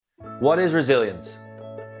What is resilience?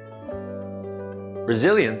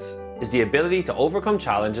 Resilience is the ability to overcome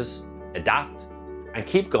challenges, adapt, and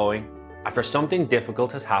keep going after something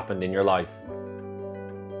difficult has happened in your life.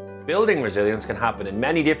 Building resilience can happen in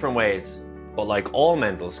many different ways, but like all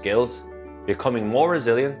mental skills, becoming more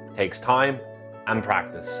resilient takes time and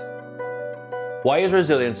practice. Why is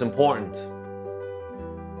resilience important?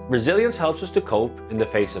 Resilience helps us to cope in the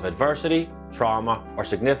face of adversity, trauma, or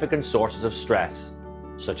significant sources of stress,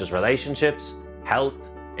 such as relationships,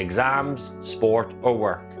 health, exams, sport, or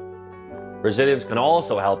work. Resilience can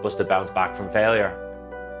also help us to bounce back from failure.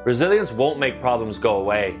 Resilience won't make problems go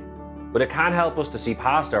away, but it can help us to see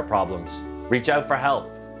past our problems, reach out for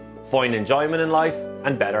help, find enjoyment in life,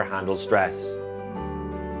 and better handle stress.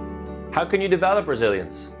 How can you develop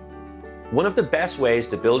resilience? One of the best ways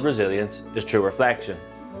to build resilience is through reflection.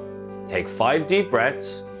 Take 5 deep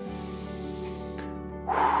breaths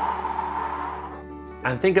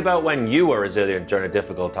and think about when you were resilient during a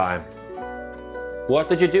difficult time. What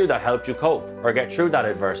did you do that helped you cope or get through that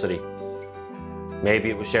adversity? Maybe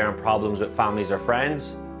it was sharing problems with families or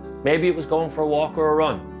friends. Maybe it was going for a walk or a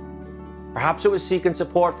run. Perhaps it was seeking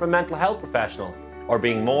support from a mental health professional or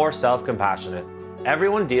being more self-compassionate.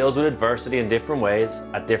 Everyone deals with adversity in different ways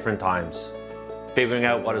at different times. Figuring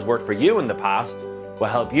out what has worked for you in the past will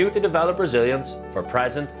help you to develop resilience for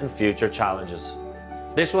present and future challenges.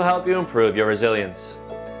 This will help you improve your resilience.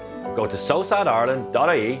 Go to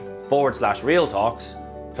sosadireland.ie/real talks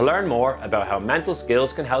to learn more about how mental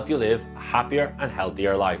skills can help you live a happier and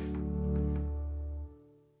healthier life.